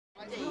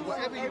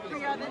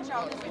Every other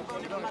child has been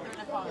born of a mother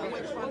and a father.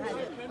 Which one has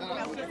it?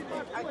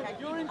 Okay,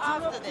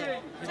 after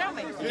them. Tell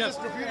me. You're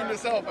just repeating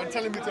yourself and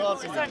telling me to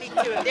answer you. There's only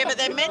two of them, but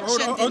they're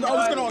mentioned. I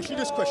was going to ask you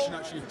this question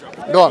actually.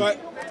 Go on.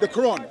 Like, the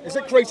Quran, is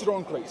it created or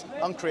uncreated?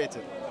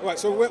 Uncreated. Right,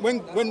 so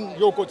when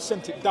your God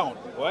sent it down,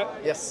 right?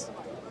 Yes.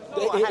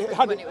 It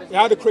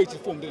had a created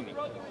form, didn't it?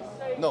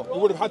 No. It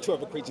would have had to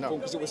have a created form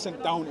because it was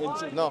sent down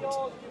into... No.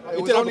 It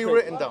was did have only a created-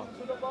 written down.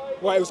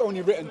 Right, it was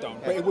only written down,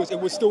 but it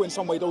was still in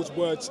some way those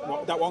words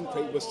that were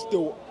uncreated was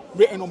still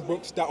written on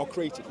books that are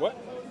created, right?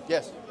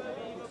 Yes.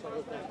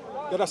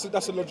 Yeah,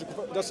 that's a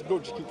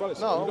logical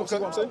fallacy. No. You don't see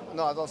what I'm saying?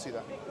 No, I don't see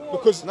that.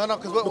 Because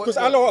because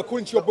Allah,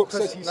 according to your book,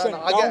 says He sent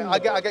down. I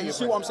get you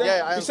see what I'm saying?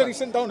 Yeah, He said He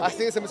sent down. I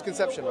think it's a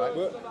misconception, right?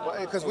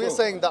 Because we're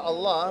saying that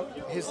Allah,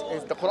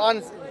 the Quran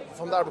is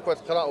from the Arabic word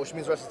qira'ah, which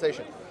means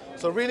recitation.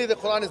 So really, the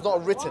Quran is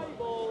not written.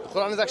 The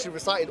Quran is actually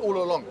recited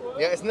all along.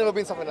 Yeah, it's never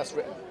been something that's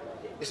written.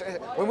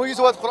 When we use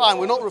the word Quran,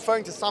 we're not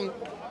referring to some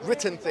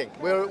written thing.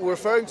 We're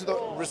referring to the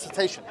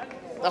recitation.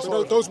 That's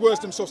So those words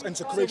themselves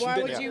enter creation, So why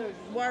didn't would they? you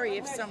worry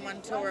if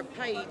someone tore a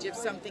page of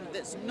something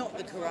that's not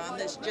the Quran,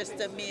 that's just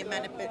a mere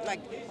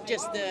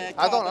just the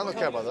I don't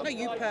care about that. No,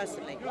 you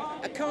personally.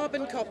 A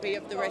carbon copy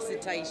of the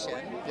recitation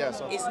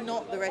is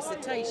not the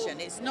recitation.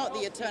 It's not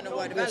the eternal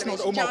word of Allah. not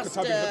It's Omar just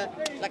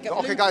Khattabi. like a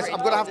Okay, guys, I'm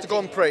going to have to go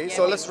and pray,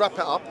 so let's wrap it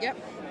up. Yep.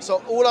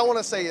 So all I want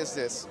to say is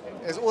this,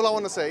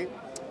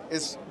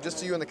 just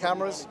to you and the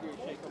cameras,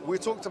 we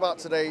talked about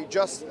today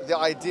just the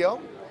idea,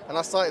 and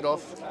I started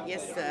off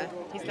Yes, sir.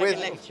 He's like a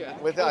lecturer.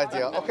 with the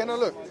idea. Okay, now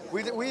look,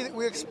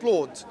 we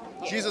explored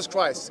Jesus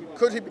Christ.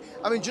 Could he be,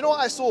 I mean, do you know what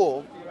I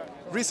saw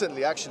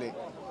recently, actually?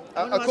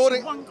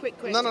 According one quick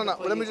question. No.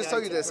 Let me just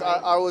tell you this.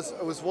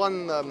 It was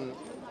one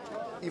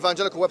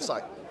evangelical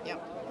website. Yeah.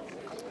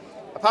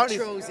 Apparently,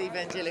 Trolls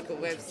evangelical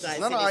websites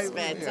No, in his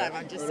spare time.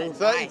 I'm just saying.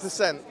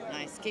 30%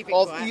 Nice. Keep it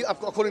of quiet.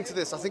 according to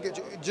this, I think.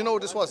 Do you know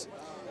what this was?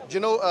 Do you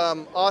know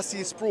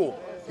R.C. Sproul?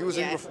 He was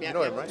you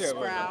know him, right?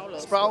 Sproul.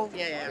 Sproul?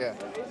 Yeah.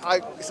 I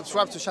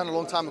subscribed to his channel a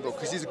long time ago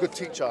because he's a good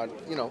teacher, and,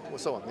 or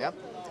so on. Yeah.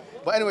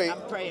 But anyway,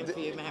 I'm praying for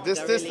you, Mohammad.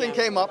 this thing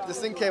came up. This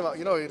thing came up.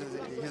 You know,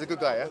 he's a good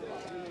guy.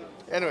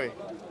 Yeah. Anyway,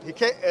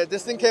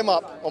 this thing came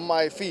up on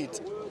my feed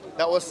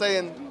that was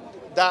saying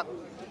that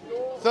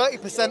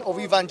 30%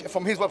 of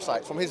from his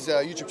website, from his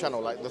YouTube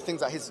channel, like the things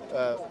that his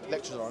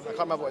lectures are on. I can't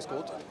remember what it's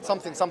called.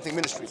 Something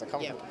ministries. I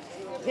can't remember.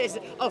 It's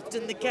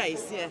often the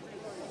case. Yeah.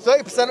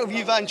 30% of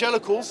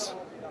evangelicals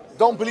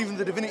don't believe in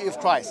the divinity of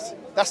Christ.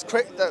 That's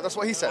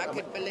what he said. I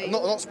could believe.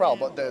 Not Sproul,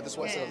 but that's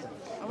what he said.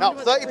 I Now,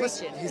 wonder what the 30%.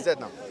 Christian- He's dead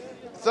now.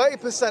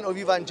 30% of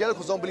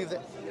evangelicals don't believe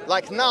that.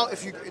 Like now,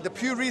 the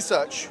Pew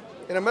Research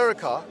in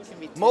America,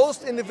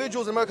 most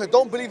individuals in America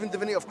don't believe in the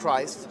divinity of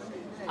Christ,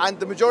 and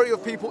the majority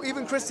of people,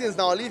 even Christians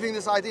now, are leaving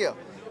this idea.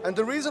 And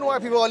the reason why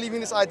people are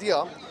leaving this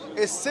idea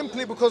is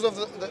simply because of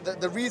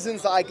the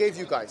reasons that I gave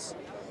you guys.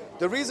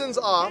 The reasons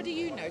are... How do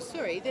you know?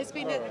 Sorry, there's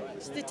been a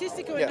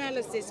statistical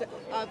analysis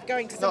of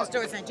going to some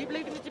stores saying, do you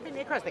believe in the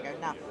divinity of Christ? They go,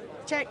 no.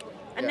 Check.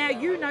 And now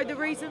you know the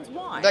reasons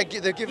why. They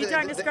give you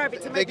don't ascribe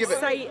it to maybe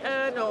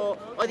Satan or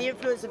the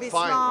influence of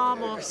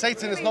Islam. Or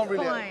Satan is not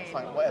really...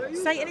 Fine, whatever.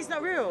 Satan is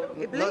not real.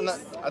 No,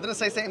 I didn't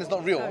say Satan is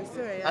not real. Oh,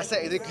 sorry, I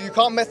said you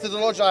can't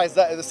methodologize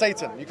that as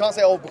Satan. You can't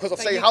say, oh, because of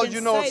Satan. How do you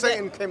know if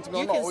Satan came to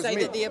me or not? It was me. You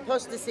can say that the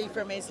apostasy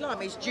from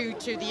Islam is due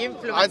to the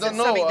influence I don't of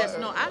know. something that's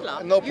not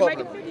Allah. No You made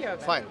problem. a video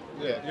of it. Fine.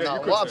 Yeah,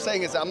 Now, what I'm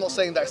saying is that I'm not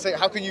saying that Satan.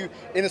 How can you,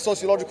 in a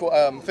sociological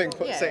thing,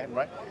 put Satan,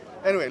 right?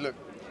 Anyway, look.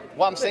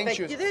 What I'm saying to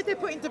you is... They're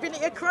putting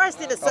divinity of Christ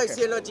in a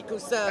sociological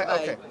survey.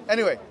 Okay.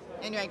 Anyway,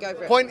 go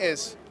for it. Point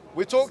is,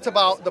 we talked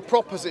about the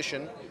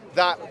proposition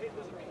that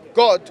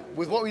God,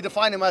 with what we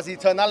define him as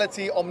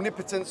eternality,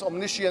 omnipotence,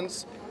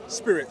 omniscience...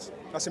 Spirit.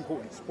 That's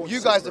important. You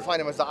guys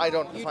define him as that. I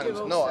don't define him as...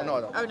 No, I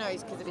don't. Oh, no,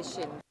 it's because of his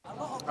shin.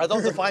 I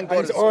don't define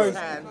God as His spirit.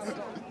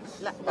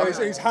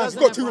 His hands.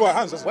 He's got two right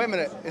hands. Wait a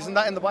minute. Isn't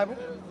that in the Bible?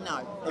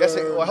 No. Yes,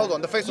 well, hold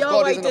on. The face of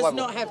God is in the Bible.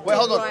 Yahweh does not have Wait,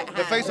 hold two on. right The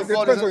face hands. of It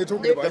God depends is what you're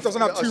talking about. It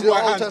doesn't have two the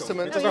right Old hands.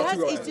 Testament. It doesn't have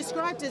two right It's hands.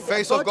 described as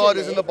Face of God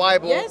is in the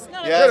Bible. Yes,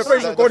 no, Yes, the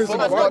face of God is in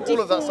the form Bible.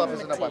 All of that stuff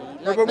is in the Bible. No,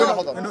 but No, we're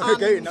hold not on.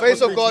 negating that.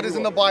 Face of God is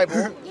in the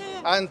Bible,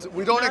 and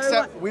we don't No,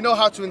 accept. We know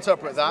how to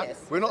interpret that.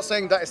 Yes. We're not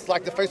saying that it's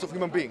like the face of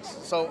human beings.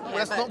 So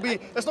let's not be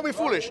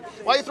foolish.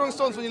 Why are you throwing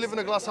stones when you live in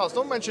a glass house?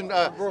 Don't mention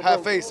her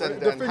face and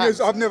The thing hands.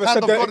 is, I've never Hand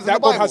said of God is in the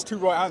that God Bible. has two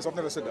right hands. I've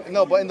never said that.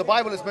 No, but in the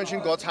Bible it's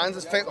mentioned God's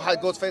hands,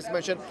 God's face is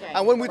mentioned.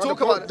 And when we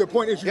talk about the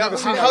point is, you've never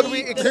seen how that. do we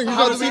You've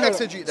never seen that.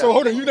 exegete that? So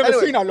hold on, you've never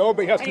Anyway, seen Allah,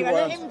 but he has two Anyway,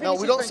 right let hands. him No,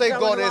 we don't say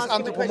God is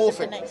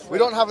anthropomorphic. We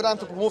don't have an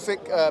anthropomorphic,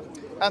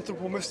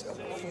 Anthropomorphication.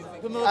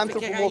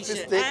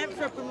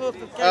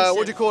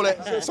 what do you call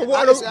it? So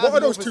what are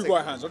those two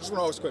right hands? I just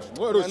want to ask a question.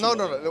 What are those?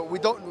 No. We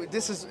don't.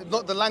 This is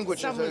not the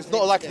language. It's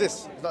not like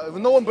this.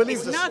 No one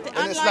believes It's this nothing, in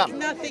unlike Islam.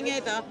 nothing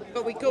ever,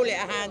 but we call it a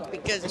hand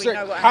because we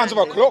know what Hands a of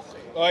a hand clock.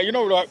 You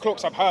know, like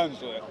clocks have hands.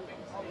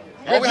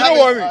 Are you know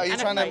what I mean? Are you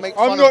trying to make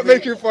fun I'm not of me?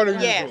 making fun of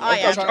you. Yeah, bro. I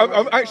am.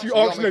 I'm actually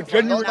asking a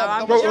genuine.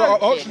 I'm Bro,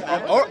 joking.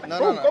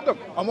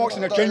 I'm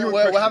asking a genuine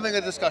We're question. having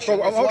a discussion.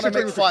 Bro, If you want to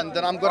asking a make genuine fun,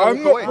 then I'm going to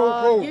I'm walk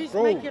not, away.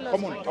 bro.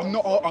 Come on, I'm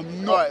not.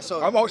 Alright,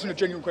 so- I'm asking a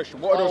genuine question.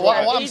 What are those?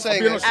 What I'm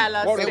saying is,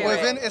 Allah spirit.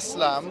 within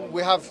Islam,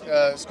 we have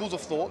schools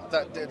of thought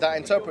that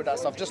interpret that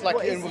stuff, just like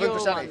What is within your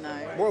Christianity.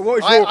 one, though?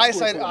 What is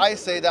your I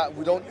say that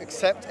we don't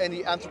accept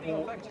any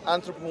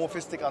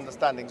anthropomorphistic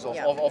understandings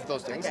of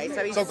those things. Okay,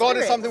 so he's God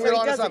is spirit, something we so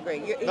don't he does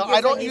understand. agree. No, You're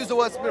I don't saying use he's- the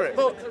word spirit.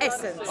 But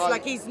essence,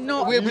 like he's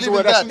not. We believe in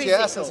word that. essence.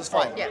 Yeah, essence is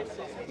fine. Yeah.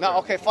 Now,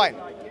 okay, fine.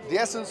 The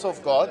essence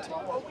of God,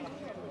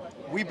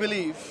 we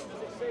believe,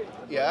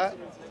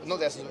 not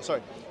the essence,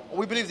 sorry.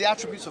 We believe the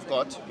attributes of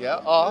God,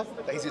 are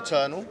that He's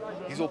eternal,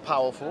 He's all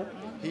powerful,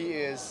 He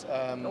is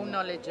All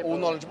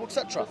knowledgeable.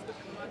 etc.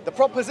 The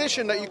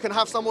proposition that you can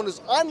have someone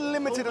who's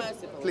unlimited, All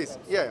merciful. please,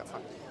 fine.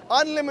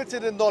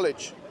 Unlimited in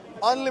knowledge,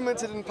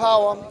 unlimited in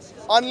power,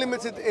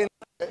 unlimited in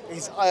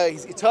he's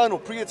eternal,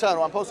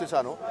 pre-eternal, and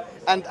post-eternal,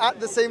 and at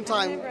the same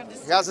time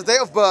he has a date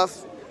of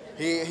birth.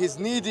 He's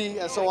needy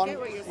and so on.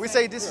 We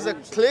say this is a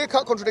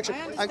clear-cut contradiction.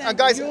 And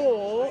guys,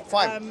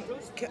 fine.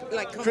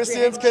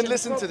 Christians can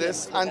listen to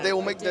this and they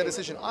will make their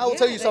decision. I will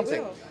tell you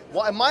something.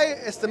 What, in my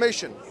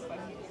estimation,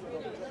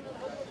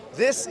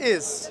 this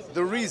is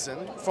the reason,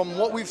 from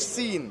what we've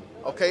seen,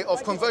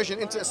 of conversion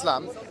into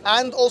Islam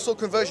and also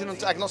conversion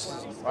into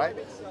agnosticism, right?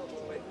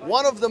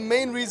 One of the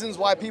main reasons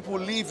why people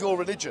leave your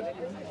religion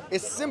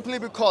is simply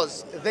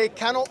because they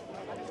cannot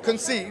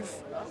conceive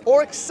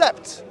or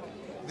accept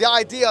the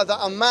idea that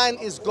a man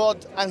is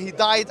God and he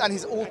died and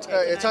he's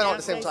eternal at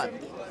the same time.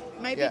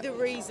 Maybe the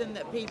reason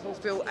that people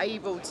feel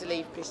able to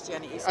leave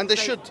Christianity is And they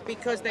should.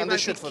 because they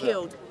won't be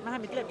killed.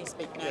 Mohammed, let me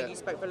speak now. Yeah. You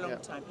spoke for a long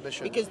time. They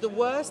should. Because the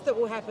worst that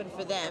will happen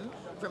for them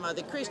from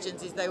other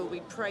Christians is they will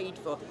be prayed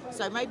for.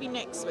 So maybe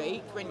next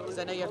week, because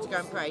I know you have to go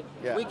and pray,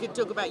 we could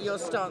talk about your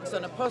stance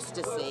on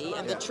apostasy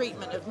and the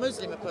treatment of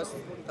Muslim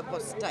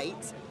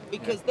apostates,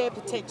 because they're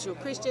potential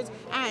Christians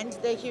and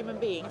they're human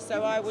beings.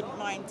 So I wouldn't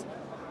mind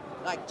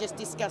just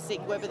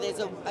discussing whether there's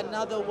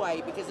another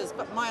way, because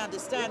my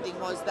understanding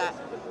was that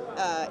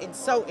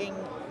insulting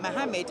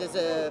Mohammed as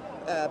a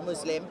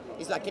Muslim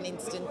is like an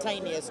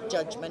instantaneous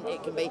judgment,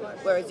 it can be,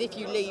 whereas if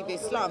you leave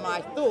Islam,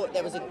 I thought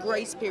there was a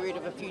grace period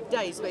of a few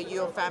days where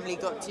your family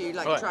got to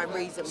try and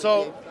reason with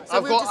you.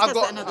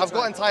 I've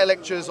got entire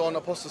lectures on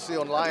apostasy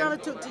online. I'd rather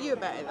talk to you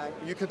about it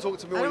though. You can talk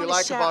to me I what don't you wanna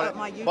like shout about at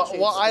it. my But YouTube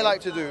what I stuff.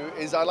 like to do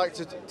is I like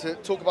to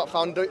talk about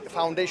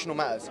foundational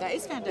matters. That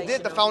is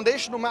foundational. The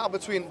foundational matter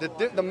between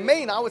the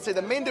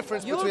main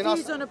difference Your between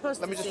views us. on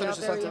apostasy Let me just finish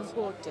are the very sentence.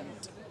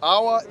 important.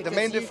 The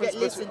main you difference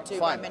get listened to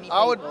by many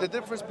between people. the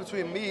difference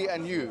between me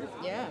and you.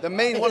 Yeah.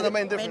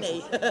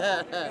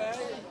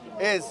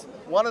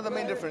 One of the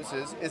main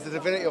differences Many. is the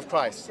divinity of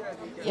Christ.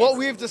 What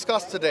we've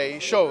discussed today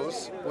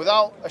shows,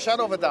 without a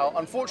shadow of a doubt,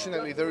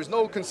 unfortunately, there is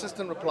no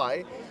consistent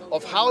reply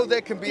of how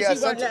there can be a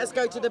You won't let us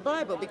go to the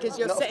Bible because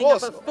you're No, of setting up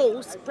course. a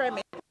false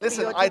premise.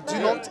 Listen, for your I do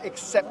debate. not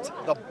accept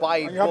the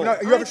Bible. You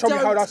haven't shown me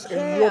how that's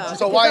illogical.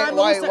 So why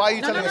are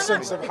you telling me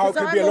sense of how it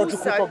could be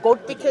illogical for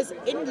God? Because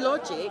in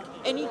logic,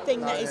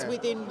 anything that is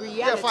within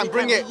reality fine,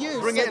 bring can it- be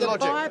used. bring So it in the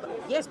logic. Bible,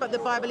 yes, but the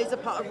Bible is a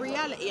part of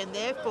reality, and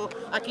therefore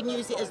I can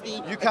use it as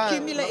the You can-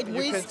 accumulated you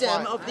can wisdom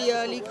find- of the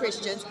early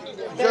Christians.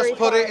 Just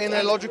put it in a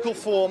verified logical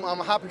form. I'm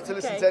happy to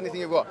listen to anything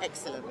you've got.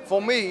 Excellent.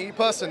 For me,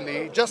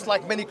 personally, just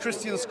like many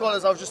Christian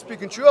scholars I was just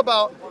speaking to you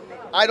about,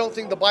 I don't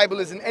think the Bible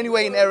is in any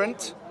way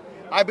inerrant.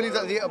 I believe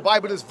that the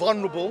Bible is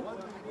vulnerable,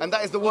 and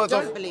that is the You words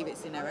don't of... believe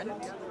it's inerrant.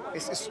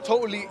 It's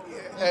totally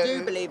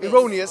do believe it's-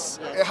 erroneous.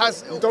 yes. It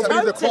has... You don't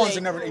believe the Totally. Quran's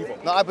inherent evil.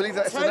 No, I believe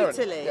that it's inerrant.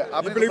 Totally. Yeah,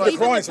 I believe the the Bible-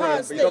 Even Quran's the inherent,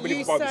 parts but you that don't believe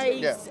you the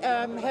Bible's.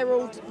 say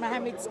herald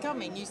Muhammad's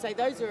coming, you say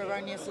those are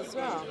erroneous as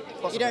well.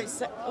 Possibly. You don't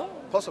say,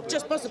 Possibly.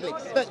 just possibly.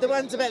 But the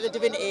ones about the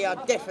divinity are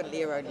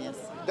definitely erroneous.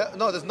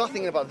 No, there's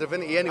nothing about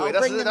divinity anyway. I'll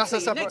That's bring them a to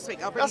you. separate. Next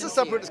week, I'll bring That's a them to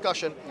you. separate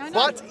discussion. I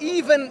know. But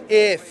even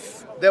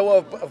if there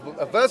were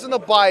a verse in the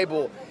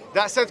Bible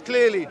that said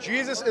clearly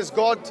Jesus is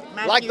God,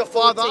 like the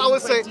Father, I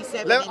would say.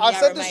 14:27 I've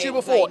said this to you in the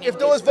before. Aramaic If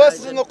there was English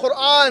verses in the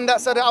Quran that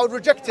said it, I would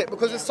reject it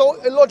because it's so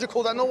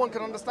illogical that no one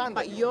can understand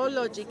But it. your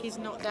logic is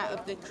not that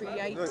of the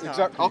creator.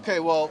 Exactly. Okay,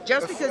 well,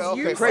 Just because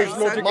you say Praise so,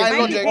 logic my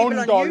maybe logic- people on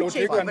on our YouTube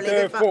logic, will and believe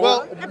it, but- therefore-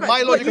 Well, Yeah, my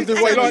but logic you is don't-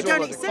 different You to your don't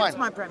logic. accept Fine.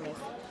 my premise.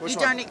 Which You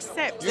one? don't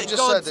accept You that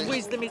just said God's that-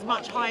 wisdom is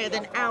much higher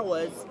than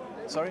ours.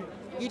 Sorry.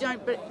 You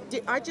don't, but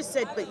I just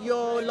said, but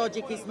your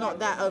logic is not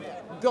that of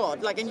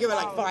God. Like, and you were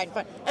like, fine.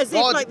 As if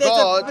like there's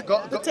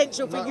a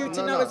potential for you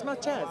to know as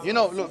much as. You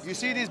know, look, you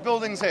see these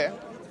buildings here?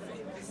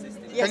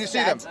 Yes, Can you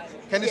see them? Dad.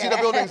 Can you see Yeah.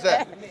 the buildings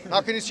there?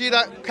 Now, can you see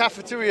that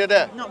cafeteria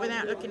there? Not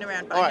without looking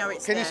around, but All I know right.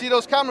 it's Can you there. see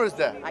those cameras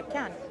there? I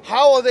can.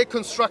 How are they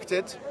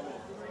constructed?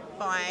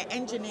 By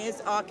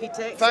engineers,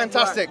 architects,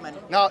 Fantastic. and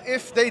workmen. Now,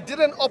 if they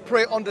didn't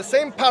operate on the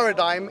same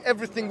paradigm,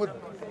 everything would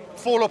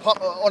fall apart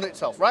on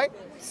itself, right?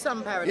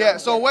 Some paradigm. Yeah.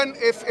 So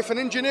if an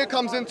engineer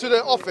comes into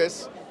the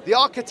office, the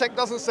architect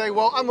doesn't say,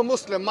 "Well, I'm a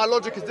Muslim. My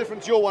logic is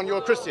different to your one. You're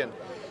a Christian."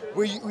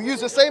 We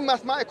use the same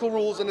mathematical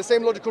rules and the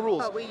same logical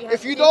rules.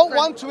 If you different don't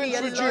want to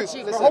introduce,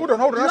 theological-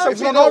 Hold on. That's If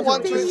you don't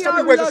want to- if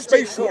somebody wears a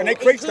spacesuit and they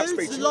create that includes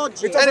spacesuit,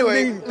 logic. it doesn't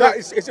Anyway, mean that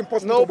it's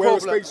impossible no to wear a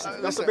problem.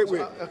 spacesuit. That's a bit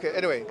weird. Okay,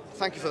 anyway,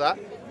 thank you for that.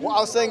 What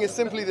I was saying is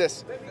simply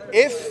this.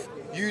 If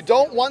you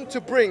don't want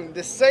to bring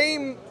the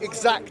same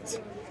exact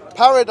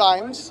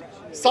paradigms,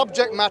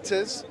 subject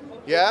matters,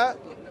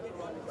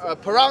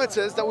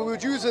 parameters that we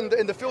would use in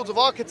the fields of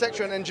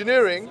architecture and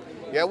engineering,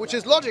 which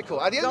is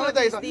logical. At the end of the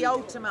day, God is the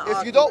ultimate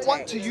if you don't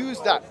want to architect. use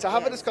that to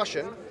have a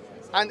discussion,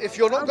 and if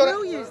you're not I going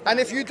will to, use that. and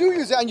if you do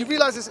use it and you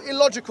realize it's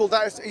illogical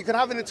that you can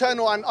have an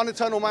eternal and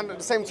uneternal man at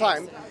the same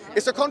time,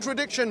 it's a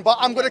contradiction. But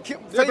I'm going to keep.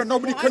 Yeah, but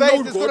nobody can faith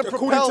know is going God to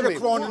according propel to the me.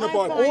 Quran and the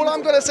Bible. All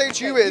I'm going to say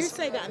to you You is,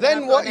 say that and then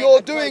I've what got you're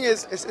it. doing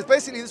is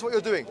basically this is what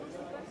you're doing.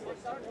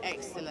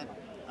 Excellent.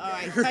 All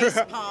right, face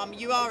palm.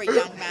 You are a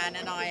young man,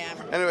 and I am.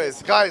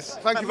 Anyways, guys,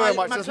 thank you very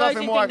much. There's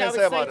nothing more I can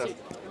say about this.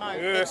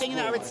 The thing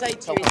that I would say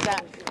to you is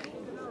that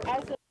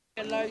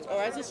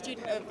as a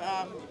student of,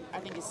 I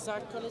think it's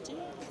psychology,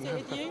 is it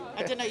with you?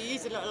 I don't know, you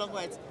use a lot of long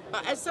words.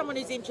 But as someone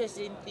who's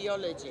interested in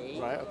theology,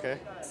 Right, okay.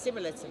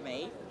 similar to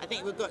me, I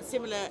think we've got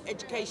similar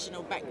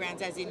educational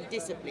backgrounds as in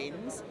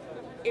disciplines.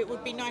 It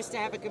would be nice to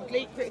have a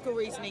complete critical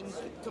reasoning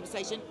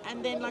conversation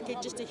and then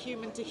just a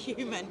human to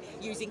human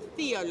using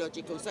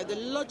theological. So the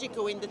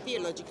logical in the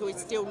theological is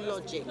still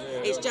logic.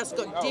 It's just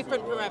got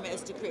different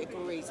parameters to critical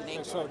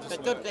reasoning.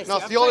 But God bless Now,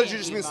 you. I'm theology praying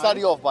just you, means Mo.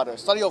 study of, by the way.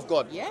 Study of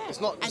God. Yeah. It's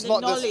not. And It's the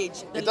not knowledge.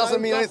 this. The It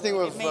doesn't mean logos, anything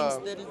with It means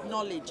the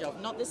knowledge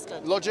of, not the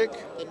study. logic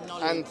The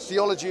knowledge. and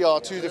theology are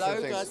two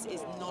different Logos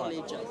things. is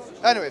knowledge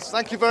of. Anyways,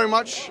 thank you very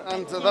much,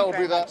 and that will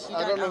be that. You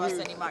I don't know us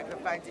who. any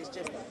microphones, it's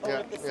just all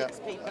Yeah, of the yeah.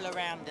 6 people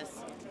around us.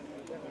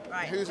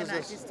 Right, Whose can is I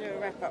this? just do a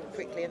wrap up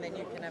quickly and then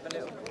you can have a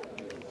little...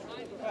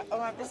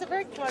 Right, this is a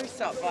very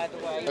close up, by the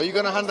way. Are you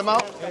going to hand them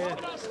out? Yeah.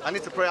 I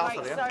need to pray after,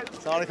 Right, yeah?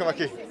 Assalamu alaikum,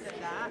 Aki.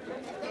 That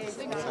is...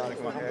 Assalamu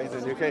alaikum, Aki. How you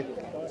doing? You okay?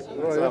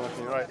 Assalamu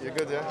alaikum. Right, you're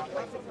good, yeah?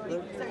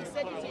 So he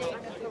said it's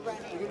like a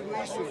Quranic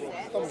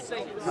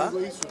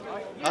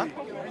Huh?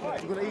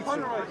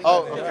 Oh,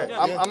 okay.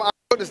 I'm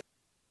got this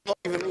not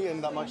even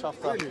eating that much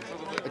after. Do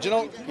you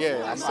know?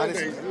 Yeah,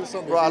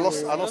 bro, I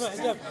lost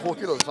 4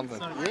 kilos or something.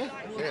 Yeah?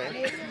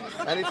 Yeah.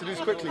 I need to do this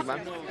quickly, man.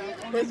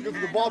 Let's go to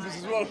the barbers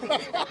as well.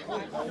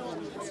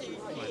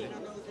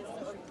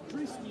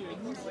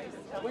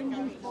 When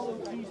you follow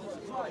Jesus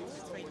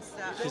Christ between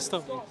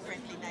certain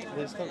friendly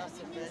neighbourhood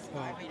philosophers, I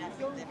mean, I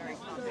think they're very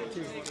common.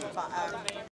 But